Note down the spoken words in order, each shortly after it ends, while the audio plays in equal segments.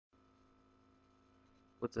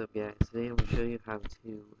What's up, guys? Today I'm going to show you how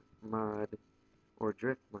to mod or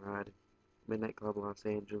drift mod Midnight Club Los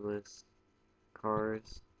Angeles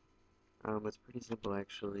cars. It's pretty simple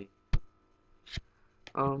actually.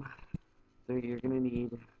 Um, so you're going to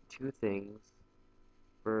need two things.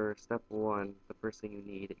 For step one, the first thing you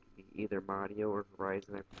need, it can be either Mario or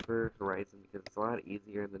Horizon. I prefer Horizon because it's a lot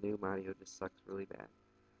easier and the new Mario just sucks really bad.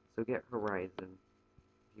 So get Horizon.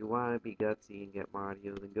 If you want to be gutsy and get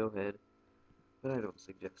Mario, then go ahead, but I don't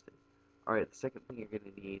suggest it. Alright, the second thing you're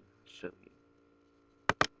going to need, I'll show you.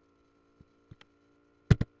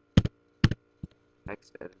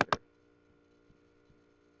 Text editor.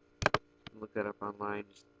 Look that up online,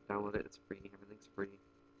 just download it, it's free, everything's free.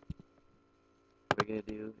 What you're going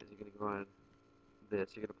to do is you're going to go on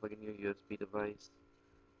this, you're going to plug in your USB device,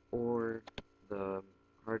 or the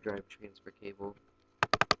hard drive transfer cable,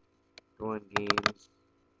 go on games,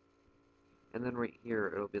 and then right here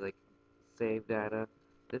it'll be like save data.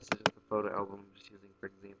 This is just a photo album I'm just using for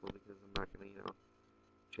example because I'm not going to,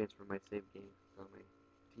 transfer my save games on my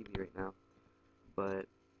TV right now. But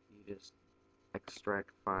you just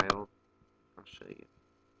extract file, I'll show you.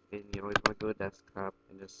 And you always want to go to desktop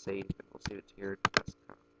and just save, and we'll save it to your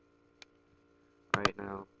desktop. Alright,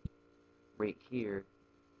 now, right here,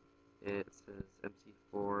 it says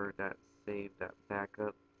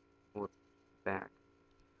mc4.save.backup. Well, it's back,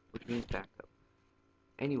 which means backup.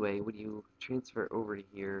 Anyway, when you transfer it over to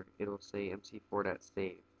here, it'll say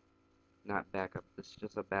mc4.save, not backup. This is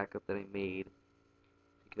just a backup that I made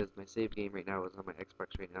because my save game right now is on my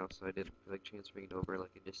Xbox right now, so I didn't feel like transferring it over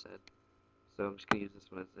like I just said. So I'm just going to use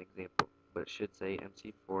this one as an example, but it should say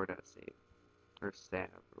mc4.save, or sav,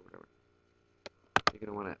 or whatever. You're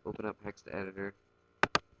going to want to open up text editor,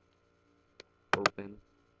 open.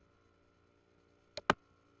 I'm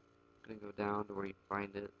going to go down to where you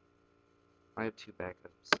find it. I have two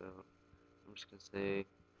backups, so I'm just going to say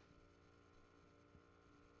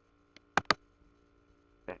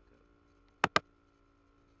backup.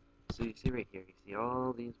 So you see right here, you see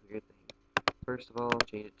all these weird things. First of all,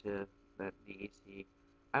 change it to that DAC.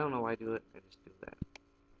 I don't know why I do it, I just do that.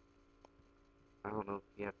 I don't know if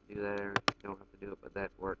you have to do that or if you don't have to do it, but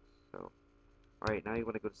that works. So, alright, now you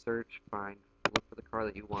want to go to search, find, look for the car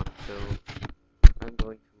that you want. So, I'm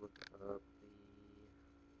going to look up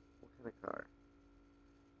what kind of car?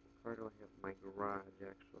 What car do I have in my garage,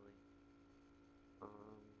 actually?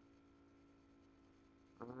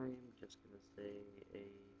 I'm just going to say a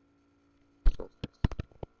Solstice.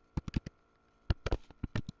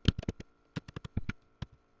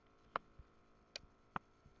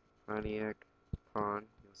 Pontiac, Pawn,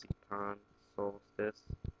 you'll see Pawn, Solstice,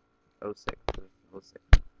 '06, '06.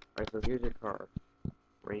 Alright, so here's your car.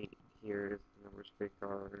 Right here is the numbers for your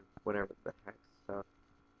car, whatever the heck stuff.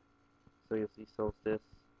 So you'll see Solstice,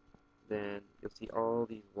 then you'll see all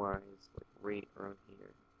these Y's, like right around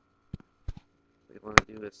here. What you want to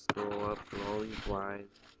do is scroll up through all these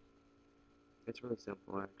Y's. It's really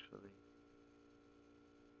simple, actually.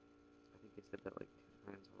 I think I said that like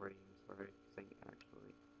 2 times already. I'm sorry for saying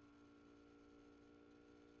actually.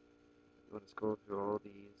 You want to scroll through all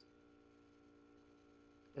these,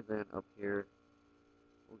 and then up here,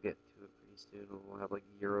 we'll get to it pretty soon. We'll have like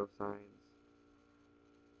euro signs.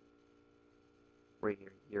 Right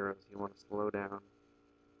here, euros. You want to slow down.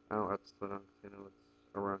 I don't have to slow down because I know it's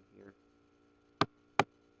around here.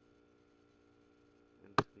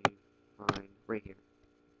 Until you find right here.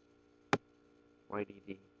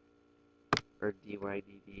 YDD. Or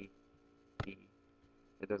DYDD.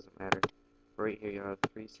 It doesn't matter. Right here you have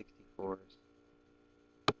 364s.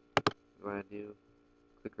 What I do,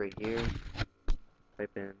 click right here,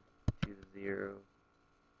 type in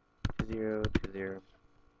 202020,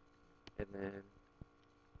 and then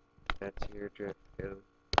that's your drift code.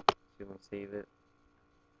 So you want to save it,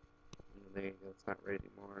 and there you go, it's not ready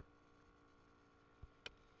anymore.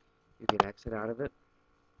 You can exit out of it,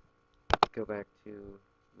 go back to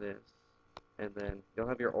this, and then you'll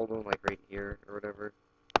have your old one like right here or whatever.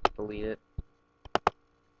 Delete it,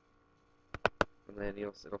 and then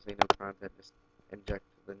it'll say no content, just inject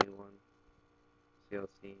the new one. So you'll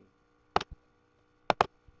see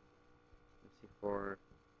MC4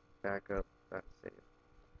 backup save.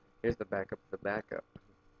 Here's the backup of the backup.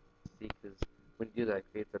 See, because when you do that, it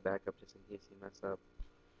creates a backup just in case you mess up.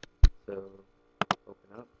 So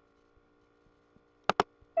open up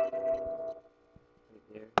right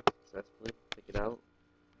there successfully. Take it out.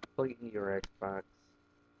 Plug it into your Xbox.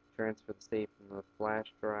 Transfer the save from the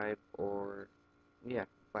flash drive or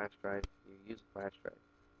flash drive. You use a flash drive.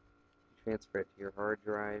 You transfer it to your hard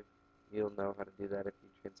drive. You'll know how to do that if you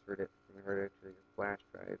transferred it from your hard drive to your flash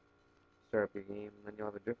drive. Start up your game, and then you'll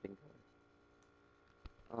have a drifting car.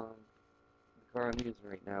 The car I'm using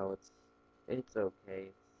right now, it's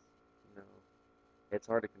okay. It's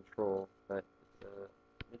hard to control, but it's a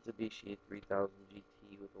Mitsubishi 3000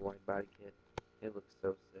 GT with a wide body kit. It looks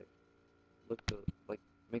so sick. Look to like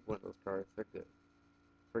make one of those cars. They're good.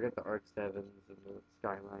 Forget the RX-7s and the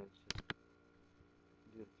Skylines. Just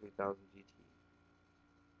do the 3000 GT.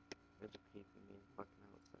 Educating me and fucking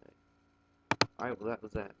outside. Alright, well that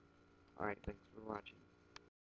was that. Alright, thanks for watching.